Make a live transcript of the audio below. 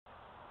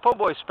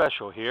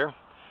Poboyspecial here.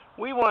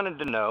 We wanted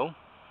to know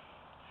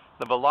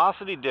the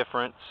velocity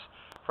difference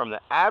from the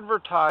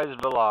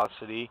advertised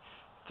velocity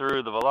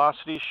through the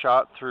velocity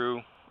shot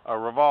through a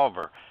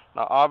revolver.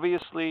 Now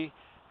obviously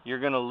you're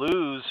going to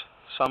lose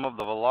some of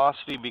the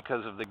velocity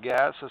because of the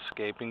gas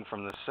escaping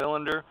from the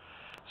cylinder.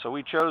 So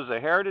we chose the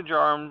Heritage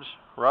Arms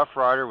Rough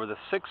Rider with a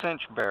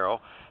 6-inch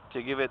barrel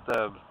to give it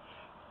the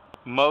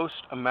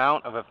most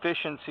amount of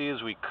efficiency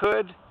as we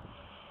could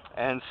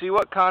and see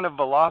what kind of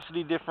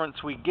velocity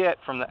difference we get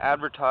from the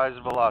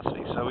advertised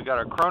velocity. So we got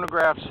our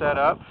chronograph set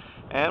up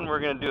and we're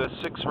going to do a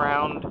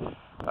 6-round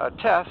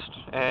test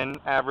and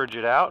average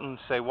it out and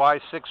say why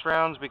 6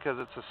 rounds, because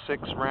it's a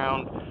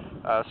 6-round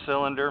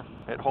cylinder.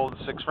 It holds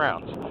 6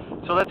 rounds.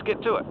 So let's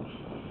get to it.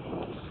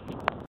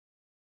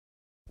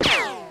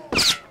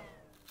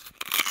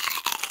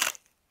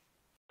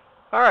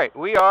 Alright,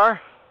 we are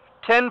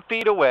 10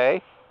 feet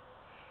away,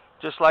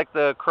 just like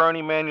the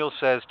Chrony manual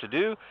says to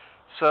do.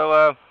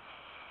 So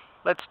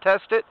let's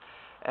test it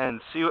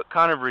and see what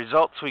kind of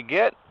results we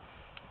get.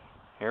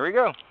 Here we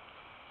go.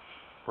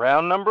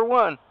 Round number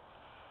 1.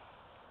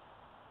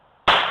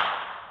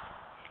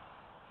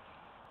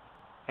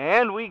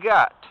 And we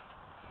got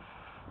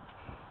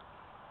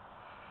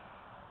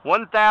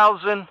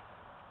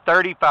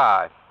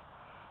 1,035.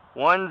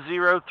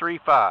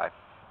 1035.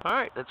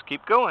 Alright, let's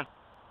keep going.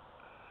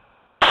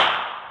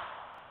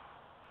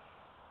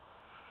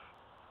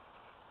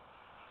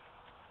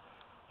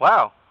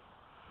 Wow.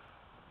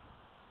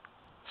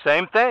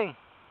 Same thing.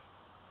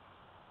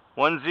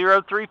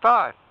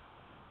 1035.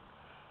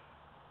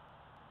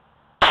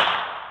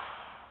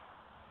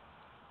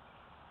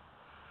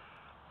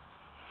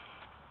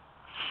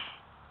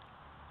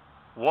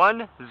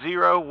 One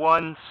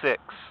 1016.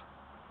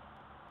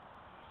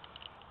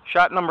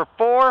 Shot number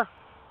 4.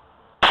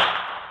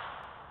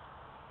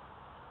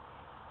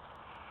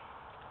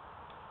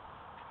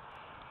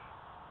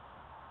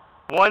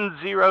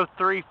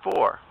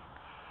 1034.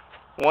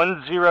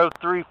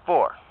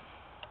 1034.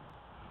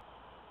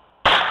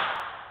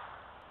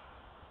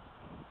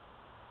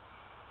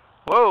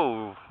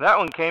 Whoa, that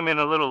one came in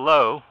a little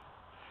low.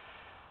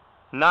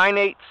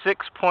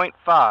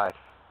 986.5.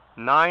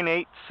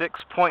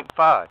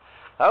 986.5.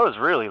 That was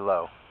really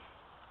low.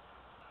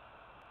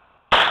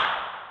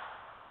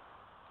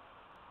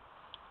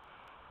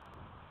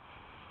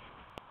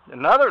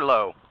 Another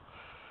low.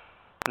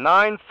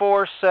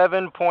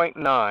 947.9.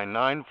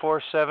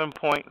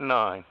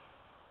 947.9.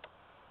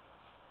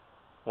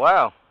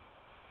 Wow.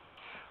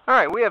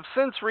 Alright, we have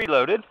since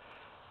reloaded.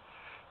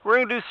 We're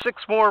going to do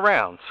 6 more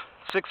rounds.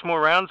 6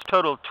 more rounds,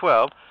 total of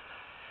 12.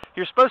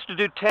 You're supposed to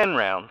do 10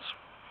 rounds.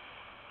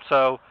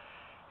 So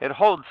it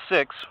holds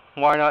 6.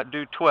 Why not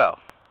do 12?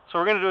 So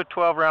we're going to do a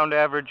 12-round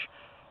average.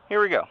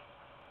 Here we go.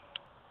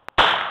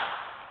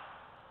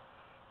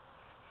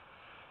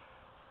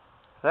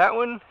 That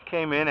one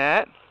came in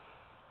at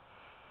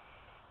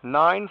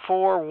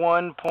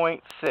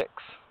 941.6.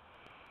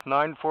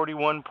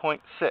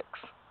 941.6.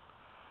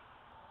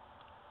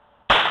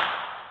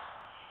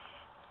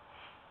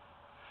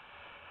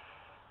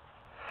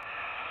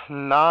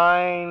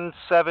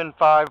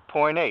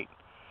 975.8.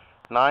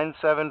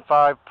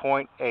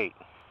 975.8.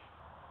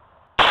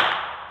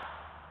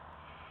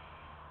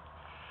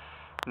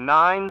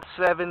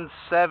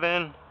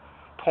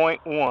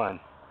 977.1.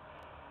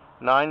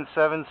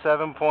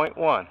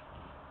 977.1.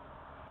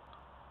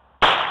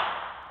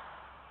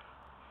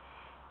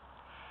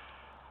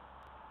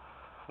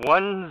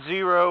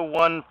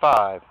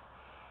 1015.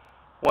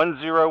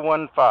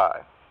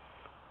 1015.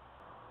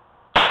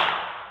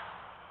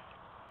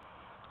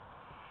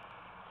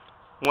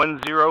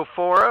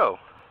 1040.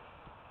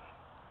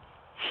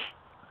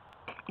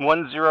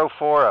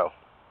 1040.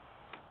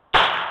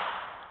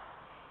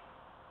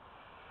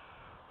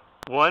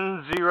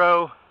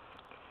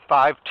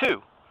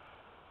 1052.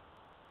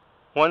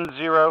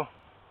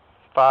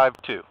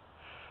 1052.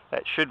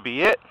 That should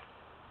be it.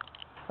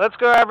 Let's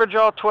go average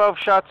all 12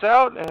 shots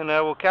out and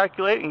we'll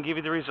calculate and give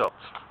you the results.